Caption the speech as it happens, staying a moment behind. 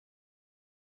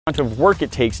amount of work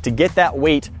it takes to get that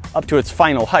weight up to its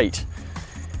final height.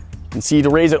 And see, to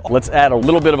raise it, let's add a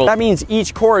little bit of that means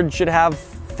each cord should have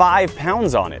 5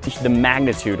 pounds on it, the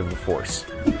magnitude of the force.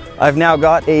 I've now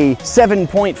got a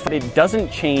 7.5. It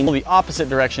doesn't change the opposite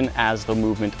direction as the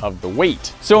movement of the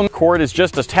weight. So the cord is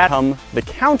just attached to the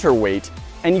counterweight,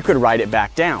 and you could ride it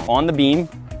back down on the beam,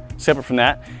 separate from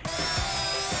that.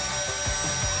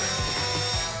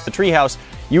 The treehouse,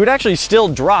 you would actually still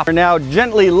drop now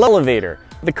gently elevator.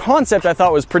 The concept I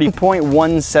thought was pretty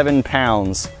 0.17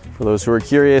 pounds. For those who are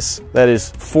curious, that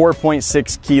is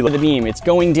 4.6 kilos. The beam, it's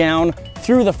going down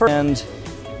through the first and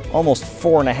almost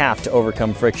 4.5 to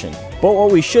overcome friction. But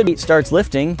what we should starts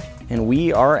lifting, and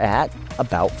we are at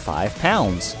about 5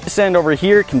 pounds. This end over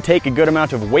here can take a good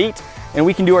amount of weight, and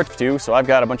we can do our too. So I've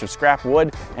got a bunch of scrap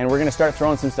wood, and we're gonna start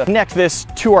throwing some stuff. Connect this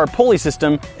to our pulley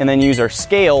system, and then use our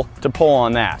scale to pull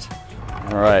on that.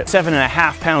 All right,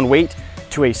 7.5 pound weight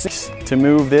to a 6 to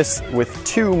move this with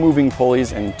 2 moving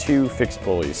pulleys and 2 fixed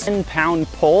pulleys. 10-pound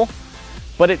pull,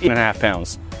 but at 8.5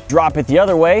 pounds. Drop it the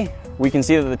other way, we can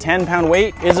see that the 10-pound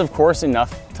weight is of course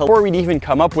enough to, before we'd even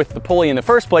come up with the pulley in the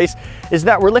first place, is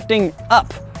that we're lifting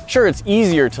up. Sure, it's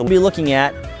easier to be looking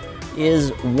at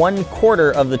is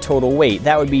 1/4 of the total weight.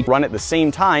 That would be run at the same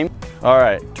time. All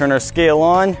right, turn our scale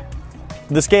on.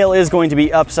 The scale is going to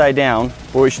be upside down,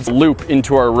 but we should loop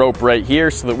into our rope right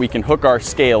here so that we can hook our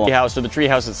scale to the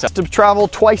treehouse itself to travel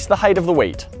twice the height of the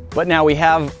weight. But now we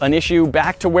have an issue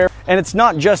back to where, and it's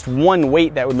not just one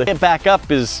weight that would lift it back up,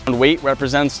 is one weight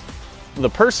represents the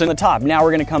person at the top. Now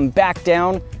we're gonna come back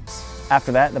down.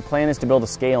 After that, the plan is to build a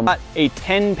scale. Got a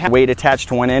 10-pound weight attached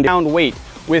to one end, pound weight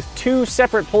with 2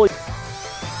 separate pulleys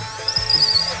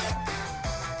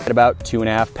at about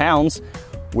 2.5 pounds,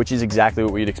 which is exactly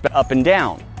what we'd expect up and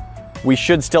down. We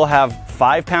should still have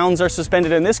 5 pounds are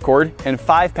suspended in this cord and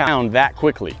 5 pounds that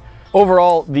quickly.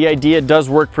 Overall, the idea does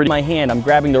work pretty. My hand, I'm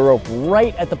grabbing the rope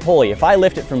right at the pulley. If I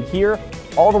lift it from here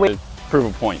all the way to prove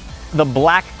a point. The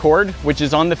black cord, which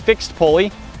is on the fixed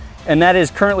pulley, and that is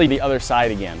currently the other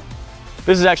side again.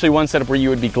 This is actually one setup where you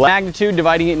would be magnitude,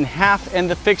 dividing it in half, and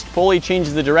the fixed pulley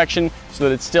changes the direction so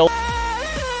that it's still.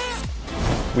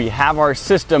 We have our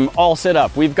system all set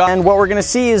up. We've got, and what we're gonna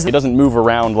see is it doesn't move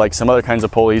around like some other kinds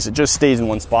of pulleys. It just stays in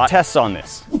one spot. Tests on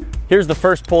this. Here's the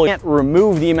first pulley. Can't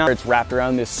remove the amount it's wrapped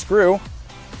around this screw.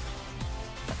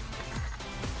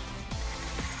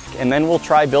 And then we'll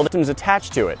try building systems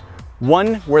attached to it.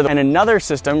 One where and another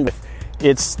system,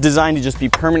 it's designed to just be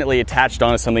permanently attached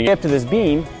onto something. Up to this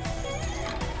beam.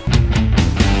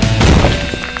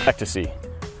 Back to see.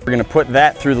 We're gonna put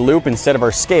that through the loop instead of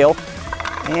our scale.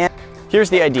 And here's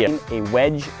the idea, a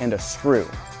wedge and a screw.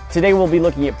 Today we'll be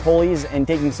looking at pulleys and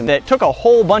taking some that took a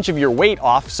whole bunch of your weight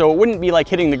off, so it wouldn't be like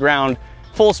hitting the ground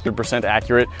full 100%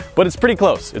 accurate, but it's pretty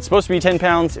close. It's supposed to be 10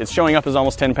 pounds, it's showing up as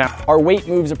almost 10 pounds. Our weight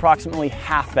moves approximately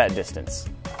half that distance.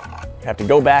 You have to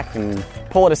go back and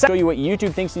pull it aside. Show you what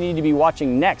YouTube thinks you need to be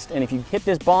watching next, and if you hit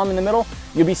this bomb in the middle,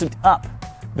 you'll be up.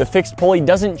 The fixed pulley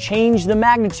doesn't change the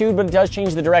magnitude, but it does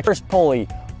change the direction. First pulley,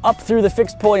 up through the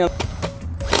fixed pulley.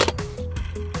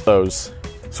 Those.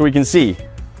 So we can see,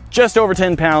 just over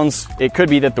 10 pounds, it could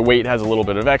be that the weight has a little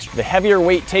bit of extra. The heavier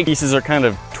weight pieces are kind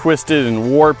of twisted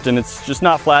and warped and it's just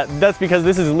not flat. That's because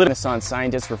this is literally Renaissance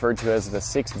scientists referred to as the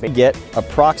 6 base. Get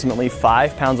approximately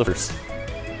 5 pounds of force.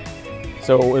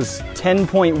 So it was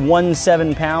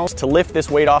 10.17 pounds to lift this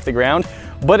weight off the ground,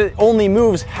 but it only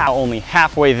moves only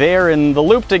halfway there in the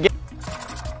loop to get.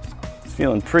 It's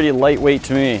feeling pretty lightweight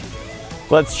to me.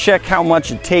 Let's check how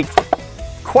much it takes.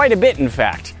 Quite a bit, in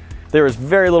fact. There is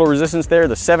very little resistance there,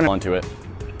 the 7 onto it.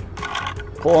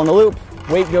 Pull on the loop,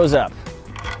 weight goes up.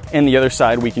 And the other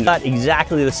side, we can got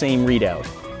exactly the same readout.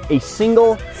 A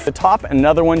single, the top,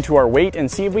 another one to our weight, and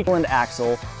see if we can an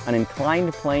axle, an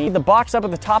inclined plane. The box up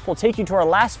at the top will take you to our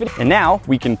last video. And now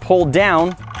we can pull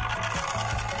down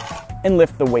and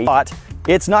lift the weight.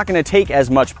 It's not gonna take as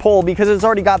much pull because it's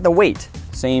already got the weight.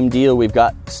 Same deal, we've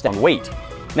got weight.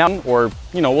 Now, or,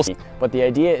 we'll see. But the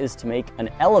idea is to make an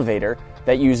elevator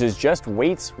that uses just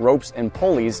weights, ropes, and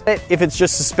pulleys if it's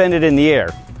just suspended in the air.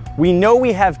 We know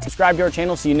we have subscribed to our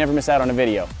channel so you never miss out on a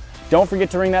video. Don't forget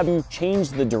to ring that bell to change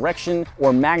the direction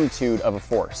or magnitude of a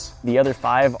force. The other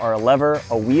 5 are a lever,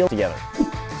 a wheel together.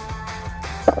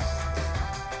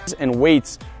 And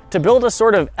weights to build a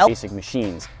sort of basic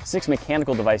machines, 6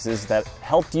 mechanical devices that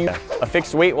helped you. A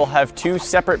fixed weight will have 2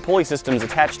 separate pulley systems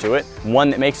attached to it, one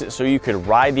that makes it so you could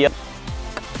ride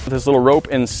this little rope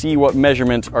and see what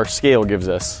measurement our scale gives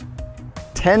us.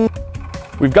 10,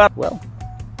 we've got, well,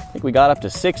 I think we got up to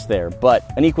 6 there, but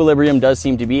an equilibrium does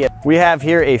seem to be it. We have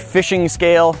here a fishing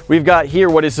scale. We've got here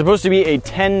what is supposed to be a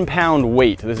 10-pound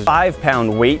weight. This is a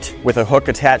 5-pound weight with a hook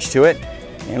attached to it.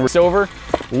 And we're over,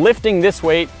 lifting this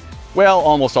weight, well,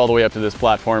 almost all the way up to this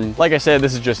platform. Like I said,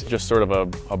 this is just sort of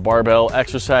a barbell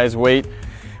exercise weight.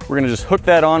 We're gonna just hook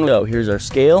that on. So here's our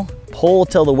scale. Pull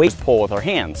till the weight, pull with our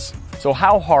hands. So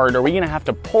how hard are we gonna have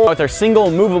to pull with our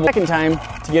single movable second time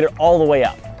to get it all the way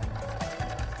up?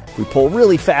 If we pull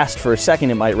really fast for a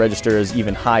second, it might register as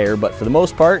even higher, but for the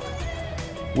most part,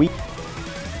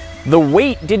 the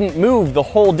weight didn't move the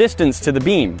whole distance to the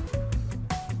beam.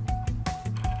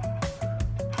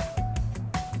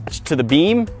 To the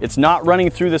beam, it's not running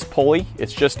through this pulley,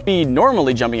 it's just be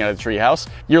normally jumping out of the treehouse.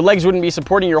 Your legs wouldn't be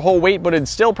supporting your whole weight, but it'd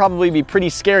still probably be pretty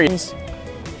scary.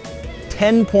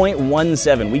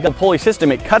 10.17, we got a pulley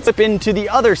system, it cuts up into the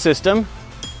other system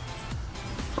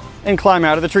and climb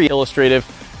out of the tree. Illustrative.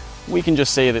 We can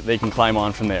just say that they can climb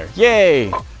on from there.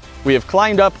 Yay! We have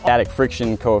climbed up. Static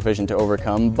friction coefficient to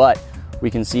overcome, but we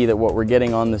can see that what we're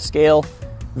getting on the scale,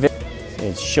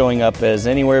 it's showing up as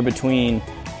anywhere between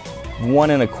 1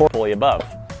 1/4 pulley above.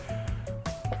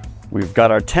 We've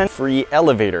got our 10 free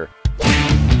elevator.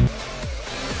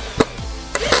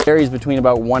 Varies between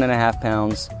about 1.5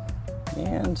 pounds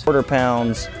and 1/4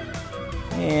 pounds,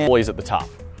 and pulleys at the top.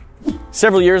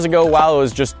 Several years ago, while I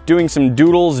was just doing some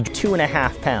doodles,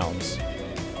 2.5 pounds.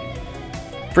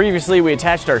 Previously, we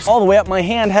attached our all the way up. My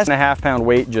hand has a 1.5 pound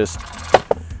weight.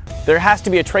 There has to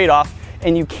be a trade-off,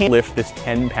 and you can't lift this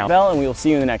 10-pound bell. And we will see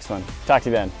you in the next one. Talk to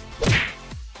you then.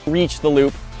 Reach the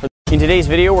loop. In today's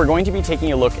video, we're going to be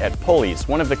taking a look at pulleys.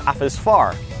 One of the half is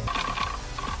far.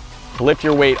 Lift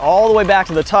your weight all the way back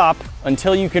to the top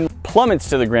until you can plummets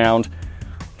to the ground,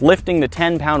 lifting the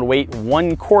 10-pound weight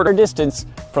 1/4 distance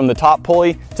from the top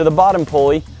pulley to the bottom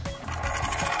pulley,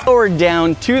 lowered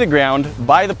down to the ground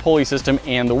by the pulley system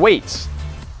and the weights.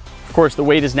 Of course, the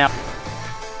weight is now.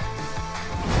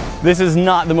 This is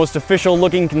not the most official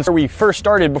looking concern we first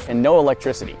started before, and no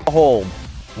electricity. Hold.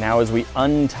 Now as we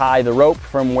untie the rope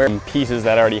from where pieces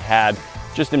that I already had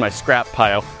just in my scrap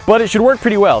pile, but it should work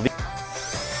pretty well.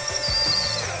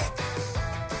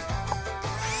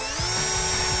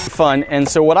 Fun, and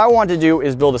so what I want to do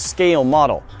is build a scale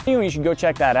model. You should go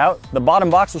check that out. The bottom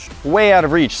box is way out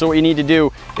of reach, so what you need to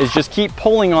do is just keep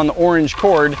pulling on the orange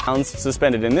cord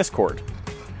suspended in this cord.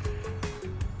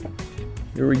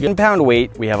 Here we go. 10-pound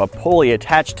weight, we have a pulley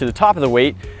attached to the top of the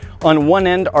weight. On one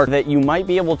end are that you might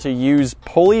be able to use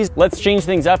pulleys. Let's change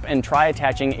things up and try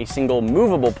attaching a single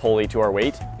movable pulley to our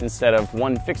weight instead of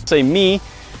one fixed. Say me,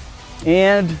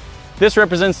 and this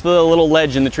represents the little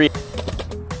ledge in the tree.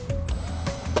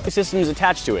 The system is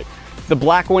attached to it. The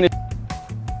black one is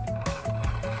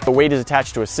the weight is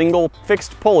attached to a single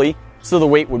fixed pulley, so the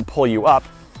weight would pull you up.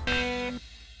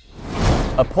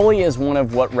 A pulley is one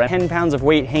of what 10 pounds of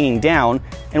weight hanging down,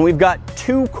 and we've got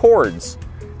 2 cords.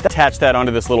 Attach that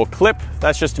onto this little clip.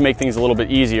 That's just to make things a little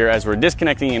bit easier as we're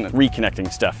disconnecting and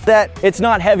reconnecting stuff. That it's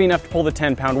not heavy enough to pull the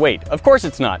 10-pound weight. Of course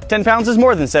it's not. 10 pounds is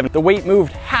more than 7. The weight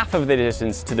moved half of the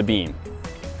distance to the beam.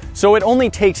 So it only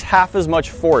takes half as much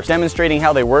force, demonstrating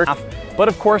how they work. But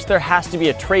of course there has to be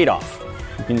a trade-off.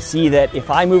 You can see that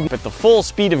if I move at the full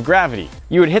speed of gravity,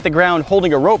 you would hit the ground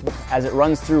holding a rope as it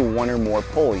runs through 1 or more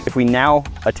pulleys. If we now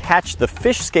attach the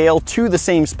fish scale to the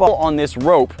same spot on this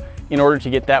rope in order to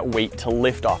get that weight to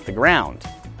lift off the ground.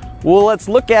 Well, let's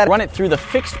look at run it through the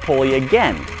fixed pulley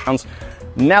again.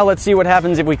 Now let's see what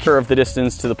happens if we curve the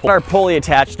distance to the pulley. Our pulley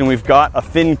attached and we've got a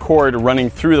thin cord running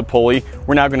through the pulley.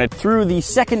 We're now gonna through the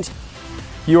second,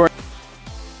 your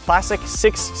classic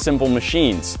 6 simple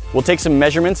machines. We'll take some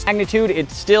measurements. Magnitude,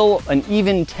 it's still an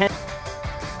even 10.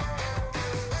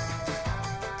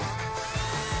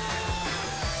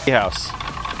 House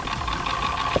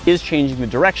is changing the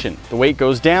direction. The weight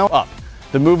goes down, up.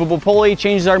 The movable pulley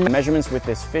changes our measurements with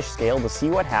this fish scale to see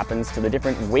what happens to the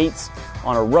different weights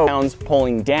on a rope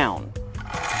pulling down.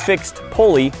 Fixed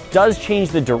pulley does change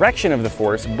the direction of the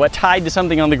force, but tied to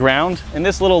something on the ground. And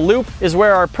this little loop is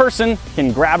where our person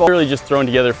can grab, really just thrown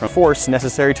together from force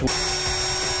necessary to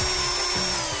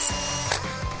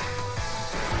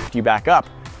lift you back up.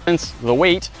 Since the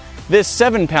weight, this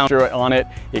 7-pounder on it,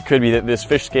 it could be that this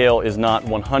fish scale is not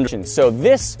 100. So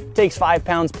this takes 5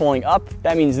 pounds pulling up.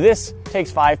 That means this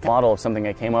takes 5 model of something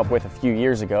I came up with a few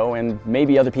years ago, and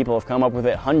maybe other people have come up with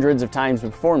it hundreds of times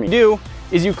before me. What you do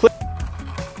is you click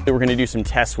that we're gonna do some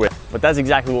tests with, but that's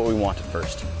exactly what we want at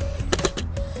first.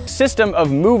 System of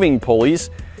moving pulleys,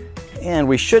 and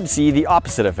we should see the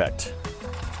opposite effect.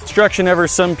 Construction ever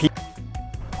some people.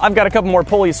 I've got a couple more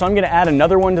pulleys, so I'm gonna add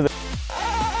another one to the.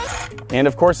 And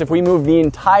of course, if we move the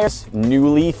entire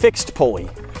newly fixed pulley,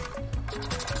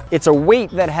 It's a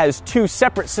weight that has two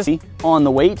separate systems on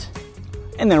the weight.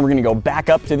 And then we're gonna go back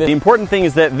up to this. The important thing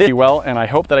is that this well, and I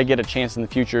hope that I get a chance in the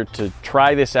future to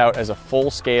try this out as a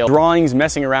full scale drawings,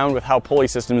 messing around with how pulley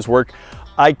systems work.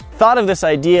 I thought of this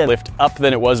idea lift up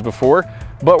than it was before,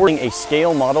 but we're doing a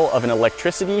scale model of an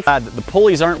electricity. The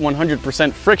pulleys aren't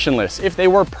 100% frictionless. If they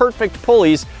were perfect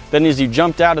pulleys, then as you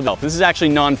jumped out of the, this is actually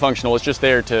non-functional. It's just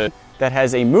there to, that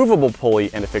has a movable pulley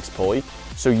and a fixed pulley.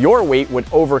 So your weight would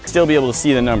still be able to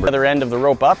see the number. Other end of the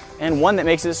rope up, and one that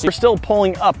makes it so you're still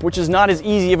pulling up, which is not as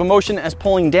easy of a motion as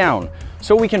pulling down.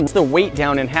 So we can the weight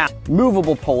down in half.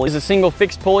 Movable pulley is a single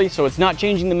fixed pulley, so it's not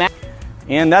changing the mass.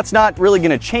 And that's not really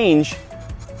gonna change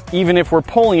even if we're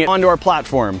pulling it onto our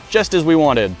platform, just as we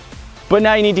wanted. But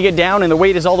now you need to get down, and the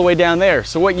weight is all the way down there.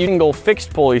 So what you can go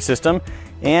fixed pulley system,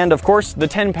 and of course the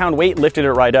 10-pound weight lifted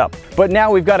it right up. But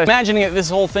now we've got to, imagining that this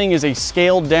whole thing is a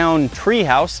scaled down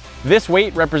treehouse, this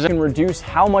weight can reduce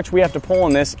how much we have to pull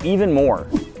on this even more.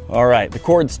 All right, the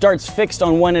cord starts fixed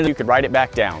on one end, you could ride it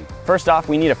back down. First off,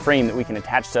 we need a frame that we can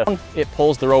attach to. It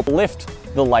pulls the rope, lift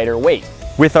the lighter weight.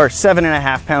 With our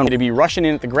 7.5 pound to be rushing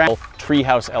in at the ground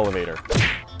treehouse elevator.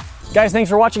 Guys, thanks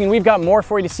for watching, and we've got more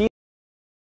for you to see.